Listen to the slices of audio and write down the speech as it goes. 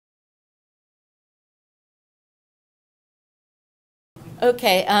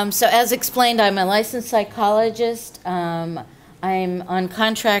Okay, so as explained, I'm a licensed psychologist. I'm on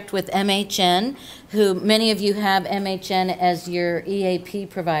contract with MHN, who many of you have MHN as your EAP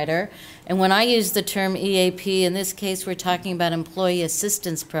provider. And when I use the term EAP, in this case, we're talking about Employee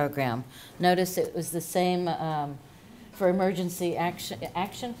Assistance Program. Notice it was the same for Emergency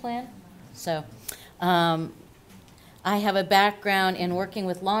Action Plan. So I have a background in working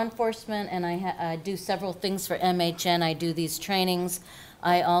with law enforcement, and I do several things for MHN. I do these trainings.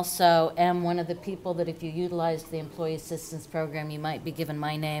 I also am one of the people that if you utilize the Employee Assistance Program, you might be given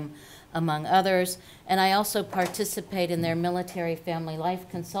my name, among others. And I also participate in their Military Family Life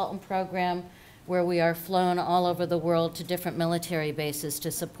Consultant Program, where we are flown all over the world to different military bases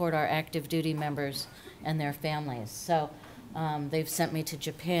to support our active duty members and their families. So they've sent me to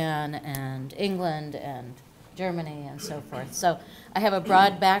Japan and England and Germany and so forth. So I have a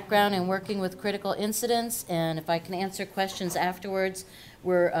broad background in working with critical incidents, and if I can answer questions afterwards,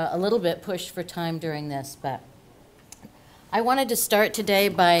 we're a little bit pushed for time during this, but I wanted to start today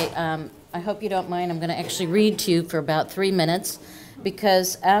by, I hope you don't mind, I'm going to actually read to you for about 3 minutes,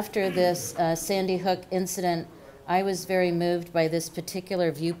 because after this Sandy Hook incident, I was very moved by this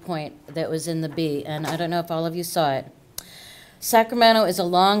particular viewpoint that was in the Bee, and I don't know if all of you saw it. Sacramento is a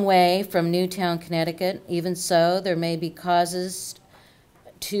long way from Newtown, Connecticut. Even so, there may be causes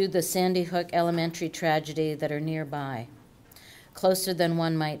to the Sandy Hook elementary tragedy that are nearby, closer than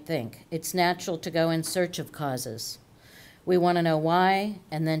one might think. It's natural to go in search of causes. We want to know why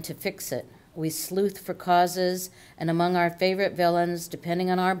and then to fix it. We sleuth for causes, and among our favorite villains, depending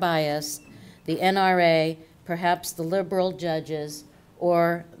on our bias, the NRA, perhaps the liberal judges,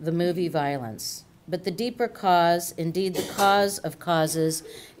 or the movie violence. But the deeper cause, indeed the cause of causes,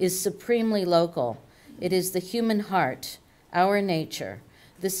 is supremely local. It is the human heart, our nature.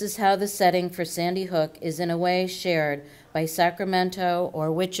 This is how the setting for Sandy Hook is in a way shared by Sacramento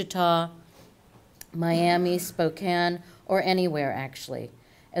or Wichita, Miami, Spokane, or anywhere actually.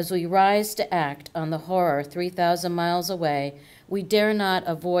 As we rise to act on the horror 3,000 miles away, we dare not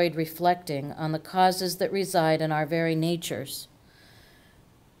avoid reflecting on the causes that reside in our very natures,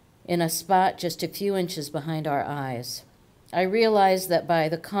 in a spot just a few inches behind our eyes. I realize that by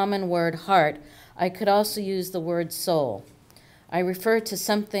the common word heart, I could also use the word soul. I refer to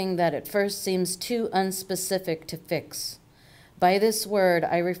something that at first seems too unspecific to fix. By this word,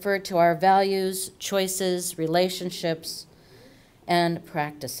 I refer to our values, choices, relationships, and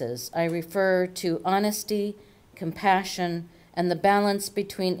practices. I refer to honesty, compassion, and the balance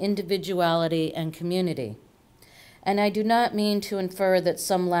between individuality and community. And I do not mean to infer that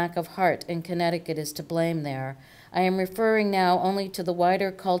some lack of heart in Connecticut is to blame there. I am referring now only to the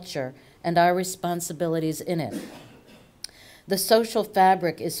wider culture and our responsibilities in it. The social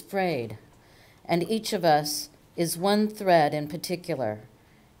fabric is frayed, and each of us is one thread in particular.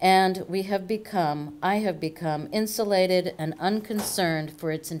 And I have become insulated and unconcerned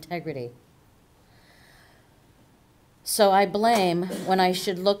for its integrity. So I blame when I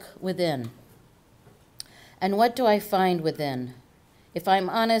should look within. And what do I find within? If I'm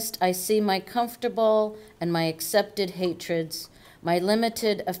honest, I see my comfortable and my accepted hatreds, my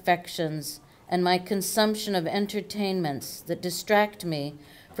limited affections, and my consumption of entertainments that distract me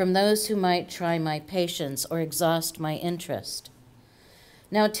from those who might try my patience or exhaust my interest.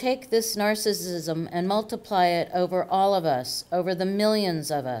 Now take this narcissism and multiply it over all of us, over the millions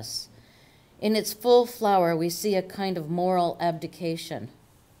of us. In its full flower, we see a kind of moral abdication.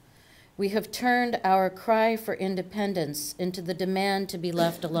 We have turned our cry for independence into the demand to be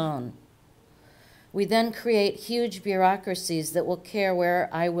left alone. We then create huge bureaucracies that will care where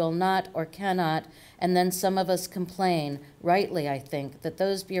I will not or cannot, and then some of us complain, rightly I think, that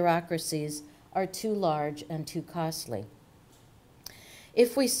those bureaucracies are too large and too costly.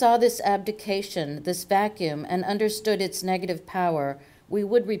 If we saw this abdication, this vacuum, and understood its negative power, we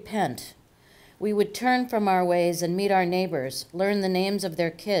would repent. We would turn from our ways and meet our neighbors, learn the names of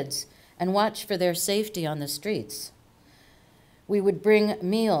their kids, and watch for their safety on the streets. We would bring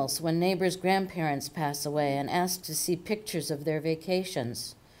meals when neighbors' grandparents pass away and ask to see pictures of their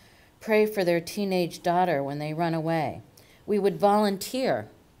vacations, pray for their teenage daughter when they run away. We would volunteer.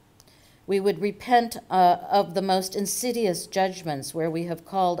 We would repent of the most insidious judgments where we have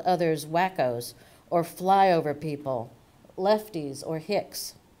called others wackos or flyover people, lefties or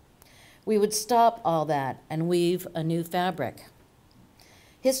hicks. We would stop all that and weave a new fabric.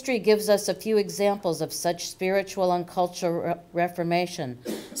 History gives us a few examples of such spiritual and cultural reformation,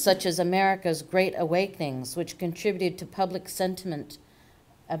 such as America's Great Awakenings, which contributed to public sentiment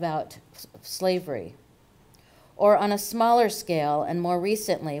about slavery. Or on a smaller scale, and more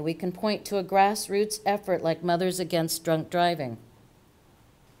recently, we can point to a grassroots effort like Mothers Against Drunk Driving.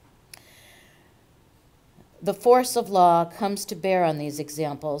 The force of law comes to bear on these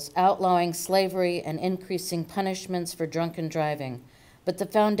examples, outlawing slavery and increasing punishments for drunken driving. But the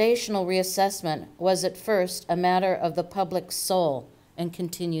foundational reassessment was at first a matter of the public soul and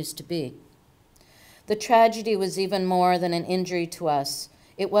continues to be. The tragedy was even more than an injury to us.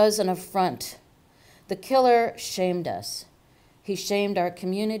 It was an affront. The killer shamed us. He shamed our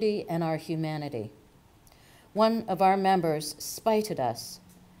community and our humanity. One of our members spited us.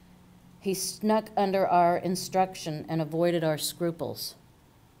 He snuck under our instruction and avoided our scruples.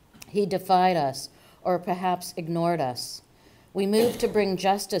 He defied us, or perhaps ignored us. We moved to bring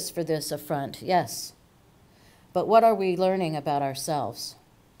justice for this affront, yes. But what are we learning about ourselves?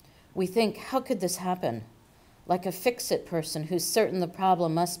 We think, how could this happen? Like a fix-it person who's certain the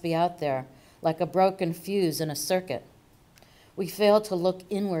problem must be out there, like a broken fuse in a circuit. We fail to look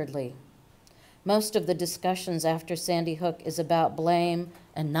inwardly. Most of the discussions after Sandy Hook is about blame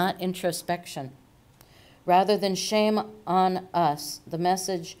and not introspection. Rather than shame on us, the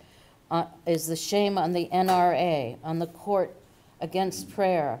message is the shame on the NRA, on the court against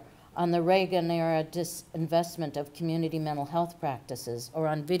prayer, on the Reagan-era disinvestment of community mental health practices, or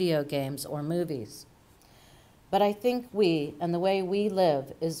on video games or movies. But I think we, and the way we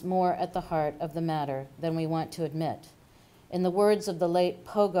live, is more at the heart of the matter than we want to admit. In the words of the late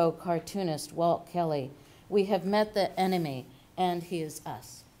Pogo cartoonist Walt Kelly, we have met the enemy, and he is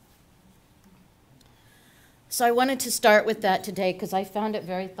us. So I wanted to start with that today because I found it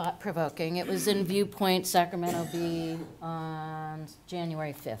very thought-provoking. It was in Viewpoint, Sacramento Bee, on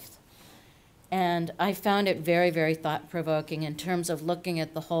January 5th. And I found it very, very thought-provoking in terms of looking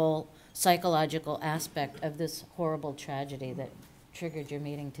at the whole psychological aspect of this horrible tragedy that triggered your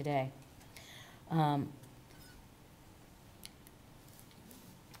meeting today.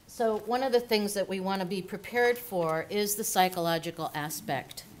 So one of the things that we want to be prepared for is the psychological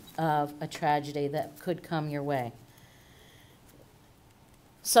aspect of a tragedy that could come your way.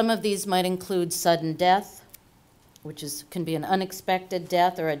 Some of these might include sudden death, which can be an unexpected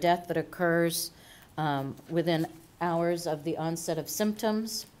death or a death that occurs within hours of the onset of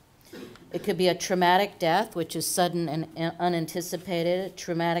symptoms. It could be a traumatic death, which is sudden and unanticipated.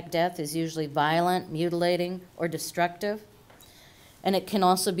 Traumatic death is usually violent, mutilating, or destructive. And it can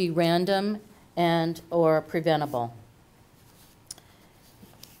also be random or preventable.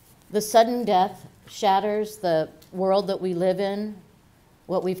 The sudden death shatters the world that we live in.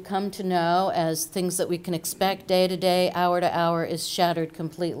 What we've come to know as things that we can expect day to day, hour to hour, is shattered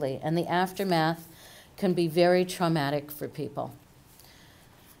completely. And the aftermath can be very traumatic for people.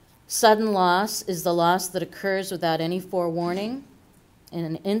 Sudden loss is the loss that occurs without any forewarning. In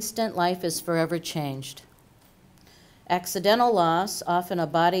an instant, life is forever changed. Accidental loss, often a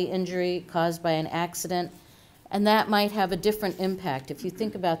body injury caused by an accident, and that might have a different impact. If you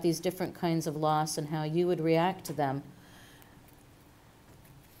think about these different kinds of loss and how you would react to them.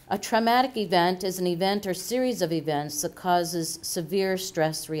 A traumatic event is an event or series of events that causes severe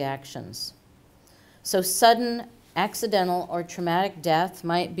stress reactions. So sudden, accidental, or traumatic death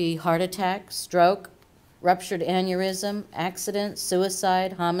might be heart attack, stroke, ruptured aneurysm, accident,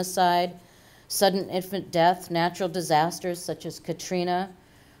 suicide, homicide, sudden infant death, natural disasters such as Katrina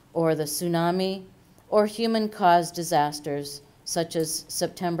or the tsunami, or human-caused disasters such as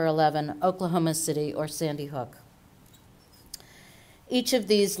September 11, Oklahoma City, or Sandy Hook. Each of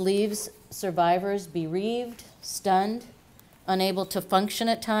these leaves survivors bereaved, stunned, unable to function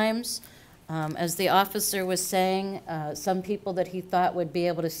at times. As the officer was saying, some people that he thought would be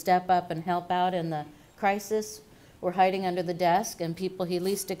able to step up and help out in the crisis were hiding under the desk, and people he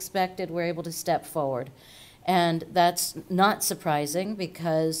least expected were able to step forward. And that's not surprising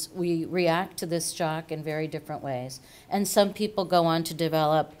because we react to this shock in very different ways. And some people go on to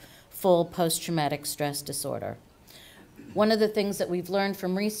develop full post-traumatic stress disorder. One of the things that we've learned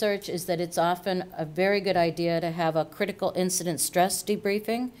from research is that it's often a very good idea to have a critical incident stress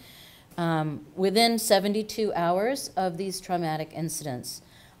debriefing within 72 hours of these traumatic incidents.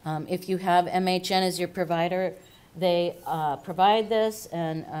 If you have MHN as your provider, they provide this,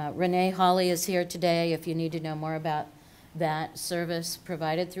 and Renee Hawley is here today. If you need to know more about that service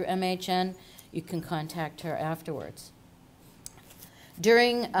provided through MHN, you can contact her afterwards.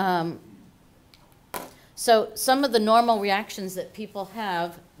 So some of the normal reactions that people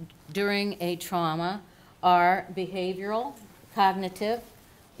have during a trauma are behavioral, cognitive,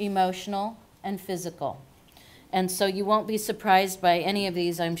 emotional, and physical. And so you won't be surprised by any of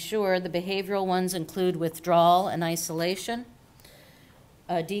these, I'm sure. The behavioral ones include withdrawal and isolation,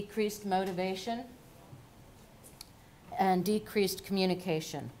 decreased motivation, and decreased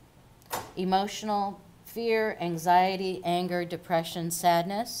communication. Emotional, fear, anxiety, anger, depression,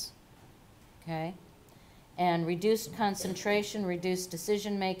 sadness. Okay? and reduced concentration, reduced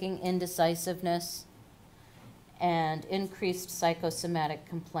decision-making, indecisiveness, and increased psychosomatic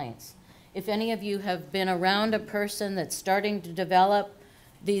complaints. If any of you have been around a person that's starting to develop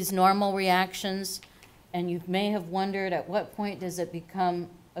these normal reactions, and you may have wondered at what point does it become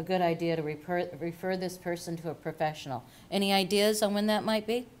a good idea to refer this person to a professional. Any ideas on when that might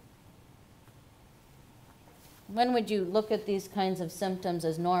be? When would you look at these kinds of symptoms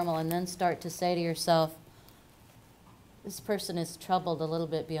as normal and then start to say to yourself, this person is troubled a little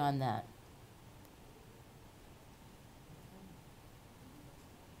bit beyond that?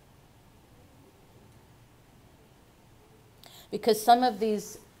 Because some of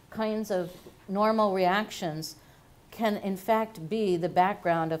these kinds of normal reactions can in fact be the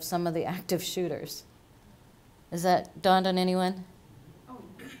background of some of the active shooters. Is that dawned on anyone?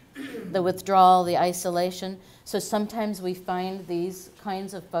 The withdrawal, the isolation. So sometimes we find these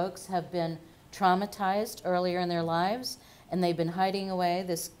kinds of folks have been traumatized earlier in their lives, and they've been hiding away.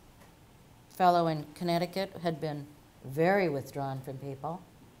 This fellow in Connecticut had been very withdrawn from people.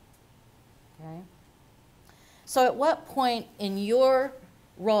 Okay. So at what point in your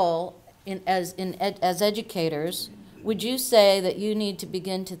role as educators would you say that you need to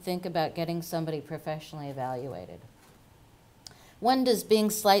begin to think about getting somebody professionally evaluated? When does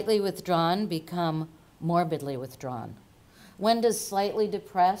being slightly withdrawn become morbidly withdrawn? When does slightly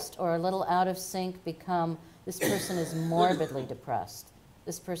depressed or a little out of sync become this person is morbidly depressed?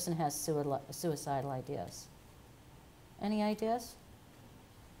 This person has suicidal ideas. Any ideas?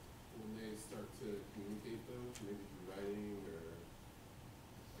 When they start to communicate those, maybe through writing, or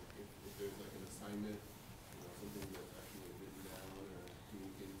if there's like an assignment, something that's actually written down or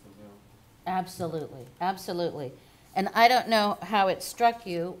communicated somehow. Absolutely, absolutely. And I don't know how it struck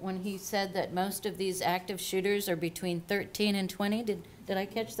you when he said that most of these active shooters are between 13 and 20. Did I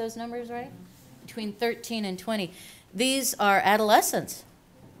catch those numbers right? Between 13 and 20. These are adolescents.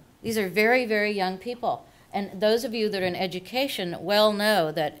 These are very, very young people. And those of you that are in education well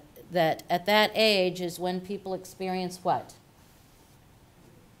know that at that age is when people experience what?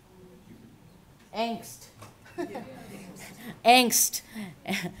 Angst. Angst.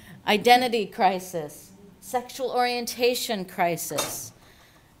 Identity crisis. Sexual orientation crisis.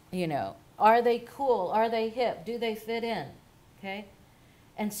 You know, are they cool? Are they hip? Do they fit in? Okay?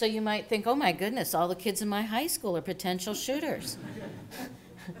 And so you might think, oh my goodness, all the kids in my high school are potential shooters.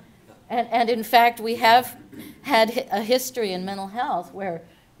 And in fact, we have had a history in mental health where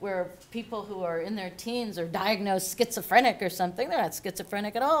people who are in their teens are diagnosed schizophrenic or something. They're not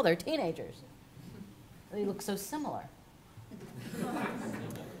schizophrenic at all. They're teenagers. They look so similar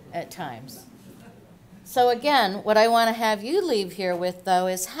at times. So again, what I want to have you leave here with, though,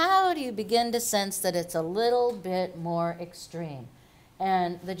 is how do you begin to sense that it's a little bit more extreme?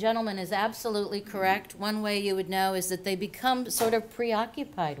 And the gentleman is absolutely correct. One way you would know is that they become sort of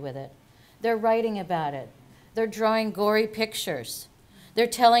preoccupied with it. They're writing about it. They're drawing gory pictures. They're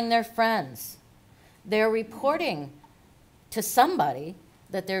telling their friends. They're reporting to somebody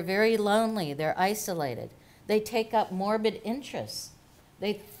that they're very lonely, they're isolated. They take up morbid interests.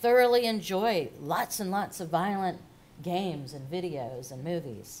 They thoroughly enjoy lots and lots of violent games and videos and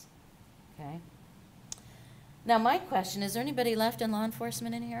movies. Okay? Now my question, is there anybody left in law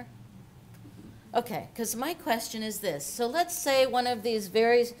enforcement in here? Okay, because my question is this. So let's say one of these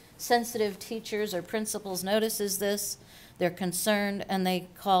very sensitive teachers or principals notices this, they're concerned, and they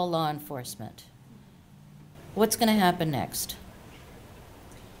call law enforcement. What's going to happen next?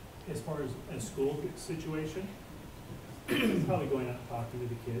 As far as a school situation, probably going out and talking to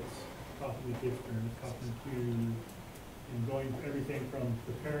the kids, talking to the kids' parents, talking to, and going everything from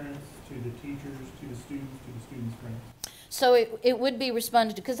the parents to the teachers to the students' friends. So it would be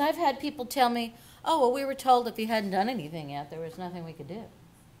responded to, because I've had people tell me, oh, well, we were told if you hadn't done anything yet, there was nothing we could do.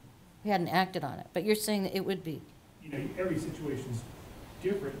 We hadn't acted on it. But you're saying that it would be. You know, every situation's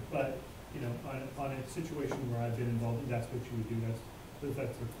different, but, you know, on a situation where I've been involved in, that's what you would do.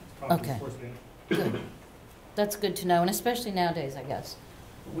 That's the proper course of action. Good. That's good to know, and especially nowadays, I guess.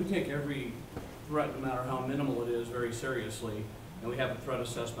 We take every threat, no matter how minimal it is, very seriously. And we have a threat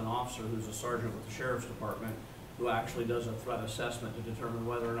assessment officer who's a sergeant with the Sheriff's Department who actually does a threat assessment to determine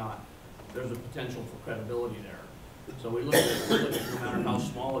whether or not there's a potential for credibility there. So we look at no matter how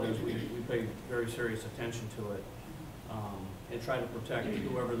small it is, we pay very serious attention to it and try to protect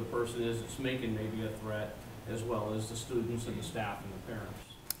whoever the person is that's making maybe a threat, as well as the students and the staff and the parents.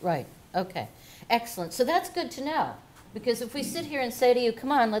 Right. Okay. Excellent. So that's good to know, because if we sit here and say to you,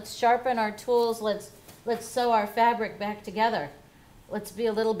 come on, let's sharpen our tools, let's sew our fabric back together, let's be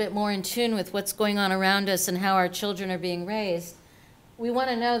a little bit more in tune with what's going on around us and how our children are being raised, we want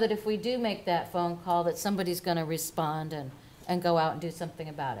to know that if we do make that phone call, that somebody's going to respond and go out and do something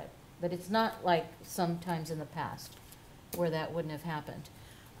about it. But it's not like sometimes in the past where that wouldn't have happened.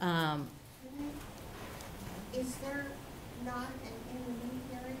 Is there not an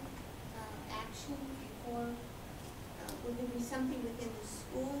intermediary action before, would there be something within the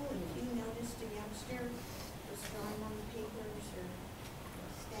school if you noticed a youngster was drawing on the papers or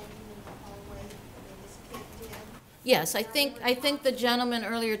standing in the hallway that this kid did? Yes, I think the gentleman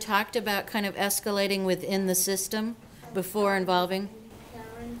earlier talked about kind of escalating within the system before involving.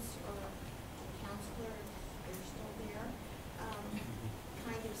 Parents or a counselor, if they're still there,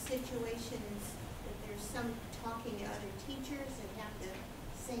 kind of situations that there's some talking to other teachers and have the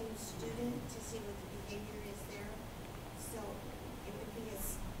same student to see what the behavior is there. So it would be a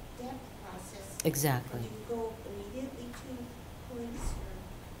step process. Exactly. Would you go immediately to police or?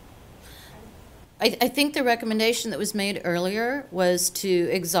 I think the recommendation that was made earlier was to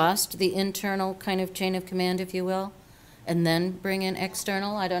exhaust the internal kind of chain of command, if you will, and then bring in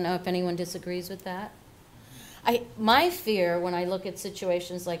external. I don't know if anyone disagrees with that. My fear when I look at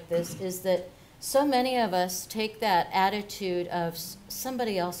situations like this is that so many of us take that attitude of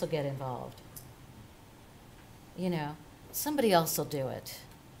somebody else will get involved. You know, somebody else will do it.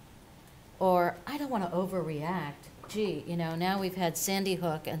 Or I don't want to overreact. Gee, you know, now we've had Sandy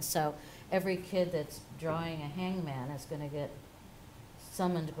Hook, and so every kid that's drawing a hangman is going to get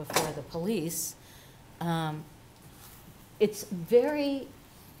summoned before the police. It's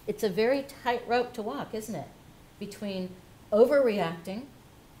a very tight rope to walk, isn't it? Between overreacting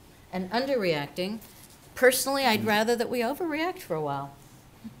and underreacting. Personally, I'd rather that we overreact for a while.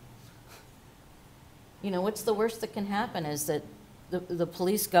 You know, what's the worst that can happen is that the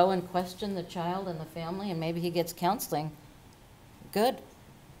police go and question the child and the family, and maybe he gets counseling. Good.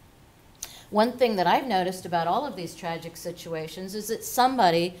 One thing that I've noticed about all of these tragic situations is that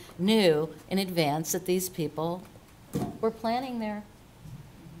somebody knew in advance that these people were planning their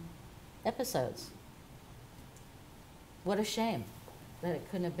episodes. What a shame that it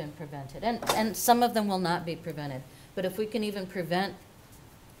couldn't have been prevented. And some of them will not be prevented. But if we can even prevent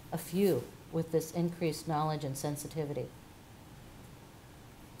a few with this increased knowledge and sensitivity.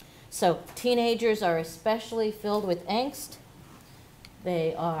 So teenagers are especially filled with angst.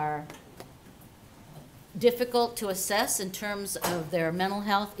 They are difficult to assess in terms of their mental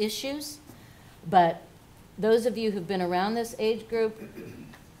health issues, but those of you who've been around this age group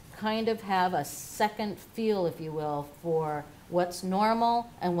kind of have a second feel, if you will, for what's normal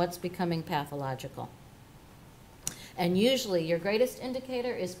and what's becoming pathological. And usually your greatest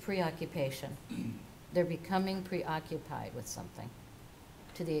indicator is preoccupation. They're becoming preoccupied with something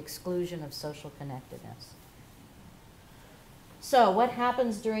to the exclusion of social connectedness. So what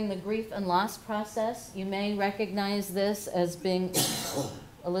happens during the grief and loss process? You may recognize this as being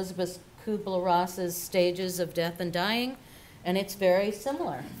Elizabeth Kubler-Ross's stages of death and dying, and it's very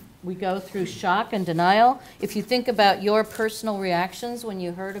similar. We go through shock and denial. If you think about your personal reactions when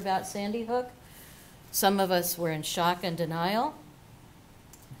you heard about Sandy Hook, some of us were in shock and denial.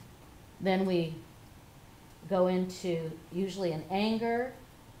 Then we go into usually an anger,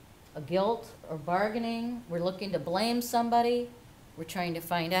 a guilt or bargaining. We're looking to blame somebody. We're trying to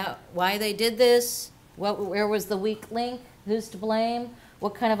find out why they did this, where was the weak link, who's to blame,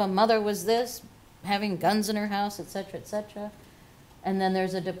 what kind of a mother was this, having guns in her house, etc., etc. And then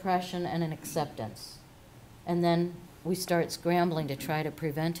there's a depression and an acceptance. And then we start scrambling to try to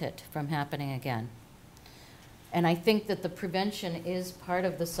prevent it from happening again. And I think that the prevention is part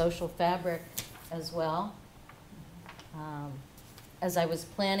of the social fabric as well. As I was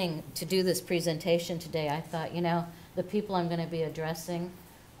planning to do this presentation today, I thought, you know, the people I'm going to be addressing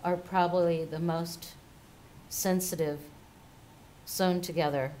are probably the most sensitive, sewn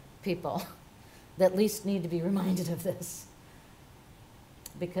together people that least need to be reminded of this.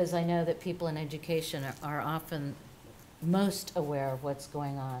 Because I know that people in education are often most aware of what's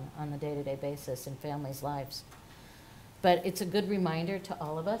going on the day-to-day basis in families' lives. But it's a good reminder to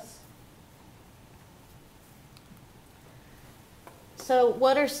all of us. So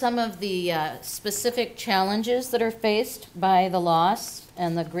what are some of the specific challenges that are faced by the loss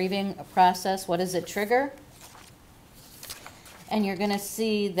and the grieving process? What does it trigger? And you're going to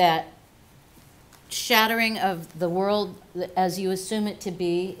see that shattering of the world as you assume it to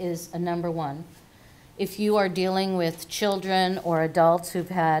be is a number one. If you are dealing with children or adults who've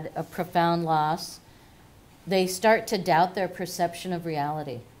had a profound loss, they start to doubt their perception of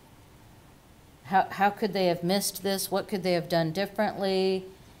reality. How could they have missed this? What could they have done differently?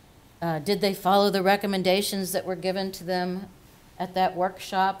 Did they follow the recommendations that were given to them at that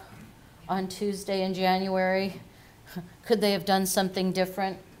workshop on Tuesday in January? Could they have done something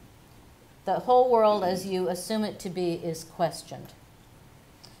different? The whole world, as you assume it to be, is questioned.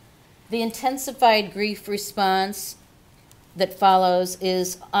 The intensified grief response that follows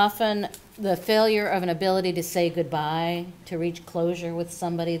is often the failure of an ability to say goodbye, to reach closure with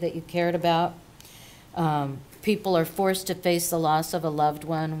somebody that you cared about. People are forced to face the loss of a loved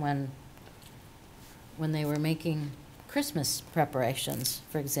one when they were making Christmas preparations,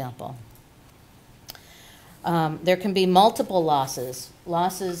 for example. There can be multiple losses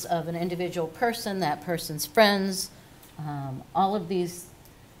of an individual person, that person's friends. All of these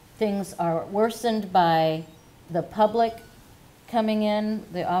things are worsened by the public coming in.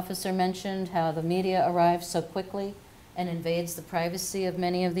 The officer mentioned how the media arrives so quickly and invades the privacy of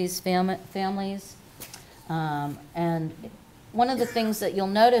many of these families. And one of the things that you'll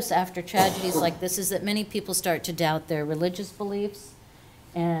notice after tragedies like this is that many people start to doubt their religious beliefs,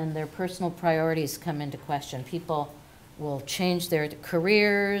 and their personal priorities come into question. People will change their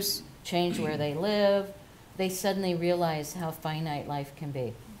careers, change where they live. They suddenly realize how finite life can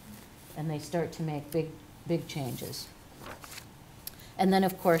be, and they start to make big changes. And then,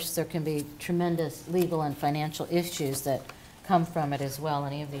 of course, there can be tremendous legal and financial issues that come from it as well,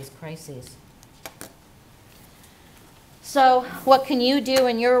 any of these crises. So what can you do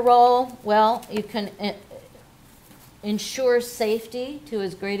in your role? Well, you can ensure safety to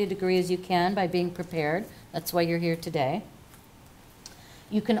as great a degree as you can by being prepared. That's why you're here today.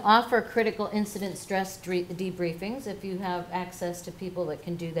 You can offer critical incident stress debriefings if you have access to people that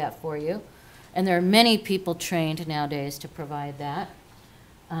can do that for you. And there are many people trained nowadays to provide that.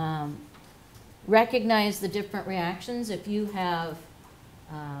 Recognize the different reactions. If you have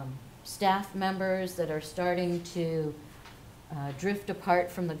staff members that are starting to drift apart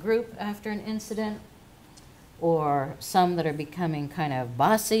from the group after an incident, or some that are becoming kind of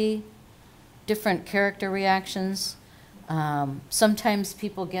bossy, different character reactions. Sometimes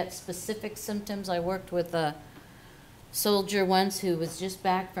people get specific symptoms. I worked with a soldier once who was just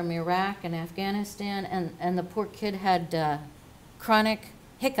back from Iraq and Afghanistan, and the poor kid had chronic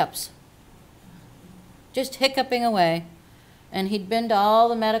hiccups, just hiccuping away. And he'd been to all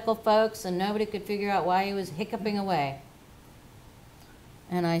the medical folks, and nobody could figure out why he was hiccuping away.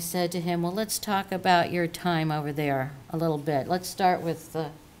 And I said to him, well, let's talk about your time over there a little bit. Let's start with,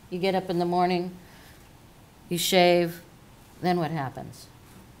 you get up in the morning, you shave, then what happens?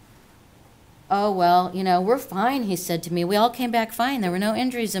 Oh, well, you know, we're fine, he said to me. We all came back fine. There were no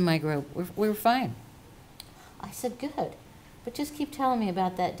injuries in my group. We were fine. I said, good, but just keep telling me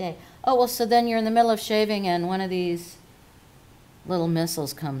about that day. Oh, well, so then you're in the middle of shaving and one of these little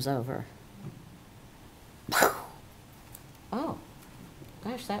missiles comes over. Oh.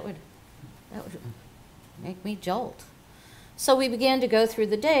 Gosh, that would make me jolt. So we began to go through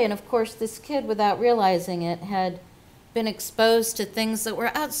the day, and of course this kid, without realizing it, had been exposed to things that were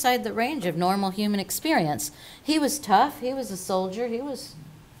outside the range of normal human experience. He was tough, he was a soldier, he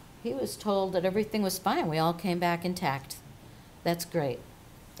was told that everything was fine. We all came back intact. That's great.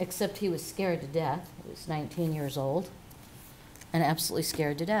 Except he was scared to death. He was 19 years old and absolutely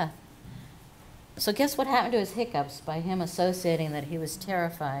scared to death. So guess what happened to his hiccups by him associating that he was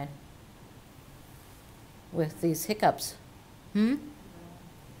terrified with these hiccups? They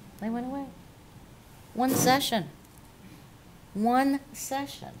went away. One session. One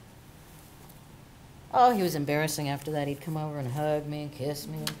session. Oh, he was embarrassing after that. He'd come over and hug me and kiss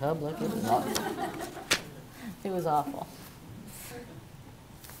me in public. It was awful. It was awful.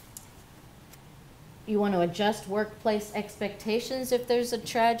 You want to adjust workplace expectations if there's a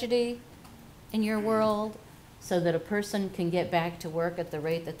tragedy in your world, so that a person can get back to work at the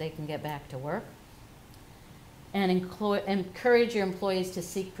rate that they can get back to work. And encourage your employees to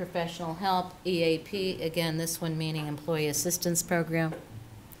seek professional help, EAP, again, this one meaning Employee Assistance Program.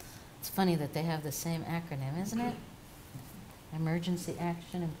 It's funny that they have the same acronym, isn't it? Emergency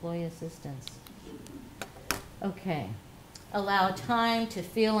Action Employee Assistance. Okay. Allow time to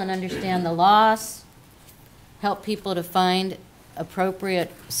feel and understand the loss. Help people to find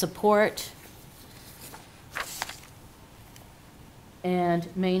appropriate support. And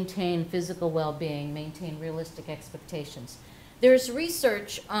maintain physical well-being, maintain realistic expectations. There's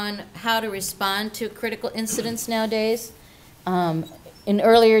research on how to respond to critical incidents nowadays. In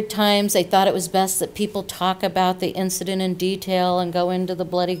earlier times, they thought it was best that people talk about the incident in detail and go into the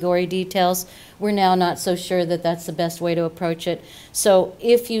bloody, gory details. We're now not so sure that that's the best way to approach it. So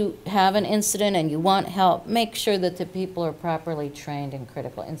if you have an incident and you want help, make sure that the people are properly trained in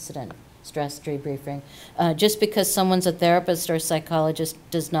critical incident stress debriefing. Just because someone's a therapist or a psychologist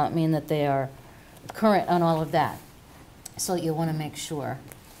does not mean that they are current on all of that. So you want to make sure.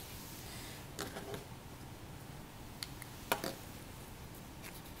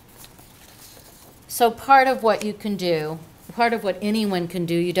 So part of what you can do, part of what anyone can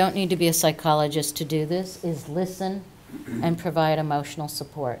do, you don't need to be a psychologist to do this, is listen and provide emotional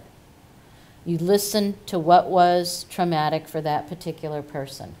support. You listen to what was traumatic for that particular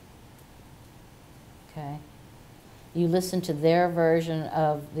person. Okay? You listen to their version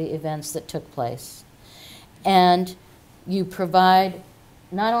of the events that took place. And you provide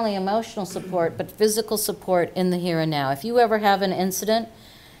not only emotional support, but physical support in the here and now. If you ever have an incident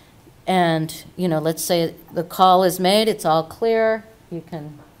and, you know, let's say the call is made, it's all clear, you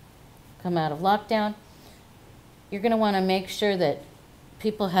can come out of lockdown, you're going to want to make sure that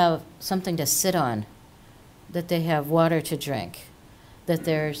people have something to sit on, that they have water to drink, that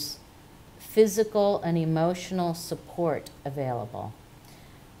there's physical and emotional support available.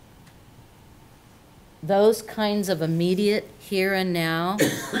 Those kinds of immediate here and now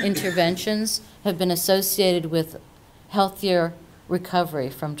interventions have been associated with healthier recovery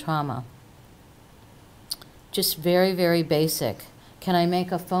from trauma. Just very, very basic. Can I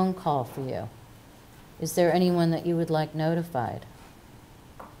make a phone call for you? Is there anyone that you would like notified?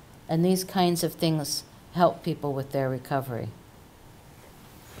 And these kinds of things help people with their recovery.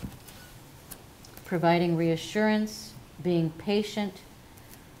 Providing reassurance, being patient.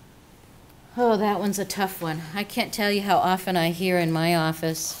 Oh, that one's a tough one. I can't tell you how often I hear in my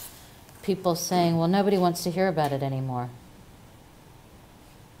office people saying, well, nobody wants to hear about it anymore.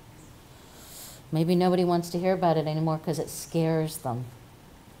 Maybe nobody wants to hear about it anymore because it scares them,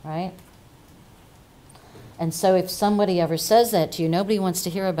 right? And so if somebody ever says that to you, nobody wants to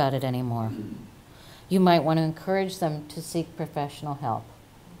hear about it anymore. You might want to encourage them to seek professional help,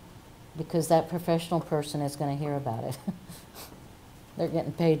 because that professional person is going to hear about it. They're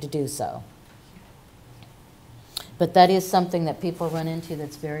getting paid to do so. But that is something that people run into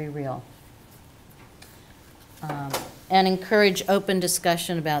that's very real. And encourage open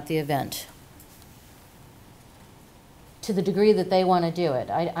discussion about the event to the degree that they want to do it.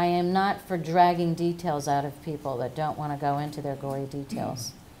 I am not for dragging details out of people that don't want to go into their gory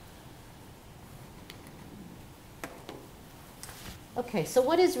details. Okay, so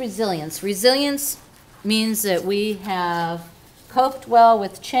what is resilience? Resilience means that we have coped well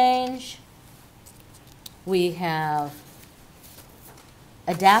with change. We have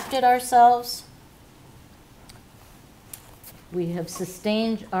adapted ourselves. We have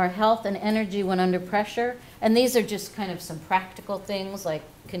sustained our health and energy when under pressure. And these are just kind of some practical things like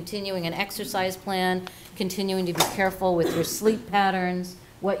continuing an exercise plan, continuing to be careful with your sleep patterns,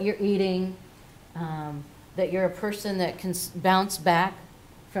 what you're eating, that you're a person that can bounce back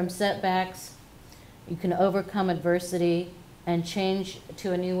from setbacks. You can overcome adversity and change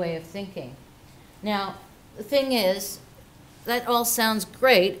to a new way of thinking. Now, the thing is, that all sounds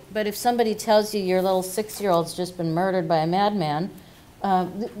great, but if somebody tells you your little 6-year-old's just been murdered by a madman,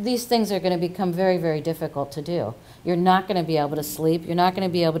 these things are going to become very, very difficult to do. You're not going to be able to sleep, you're not going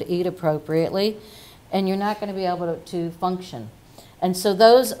to be able to eat appropriately, and you're not going to be able to function. And so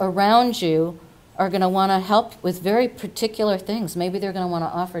those around you are going to want to help with very particular things. Maybe they're going to want to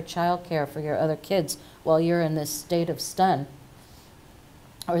offer childcare for your other kids while you're in this state of stun.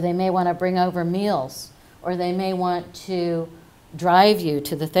 Or they may want to bring over meals. Or they may want to drive you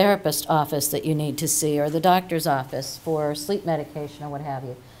to the therapist office that you need to see, or the doctor's office for sleep medication or what have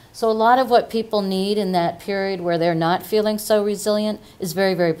you. So a lot of what people need in that period where they're not feeling so resilient is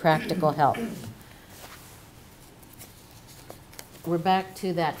very, very practical help. We're back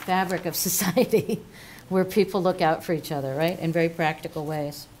to that fabric of society where people look out for each other, right, in very practical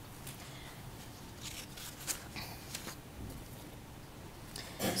ways.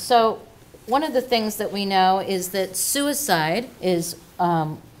 So one of the things that we know is that suicide is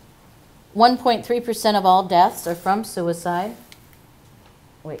 1.3% of all deaths are from suicide.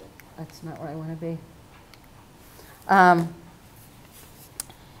 Wait, that's not where I want to be.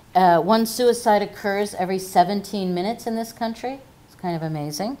 One suicide occurs every 17 minutes in this country. It's kind of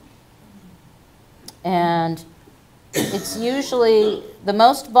amazing. And it's usually the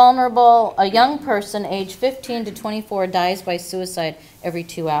most vulnerable. A young person aged 15 to 24 dies by suicide every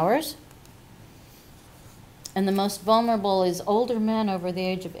 2 hours. And the most vulnerable is older men over the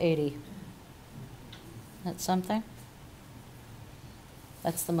age of 80. That's something?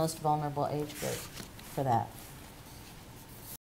 That's the most vulnerable age group for that.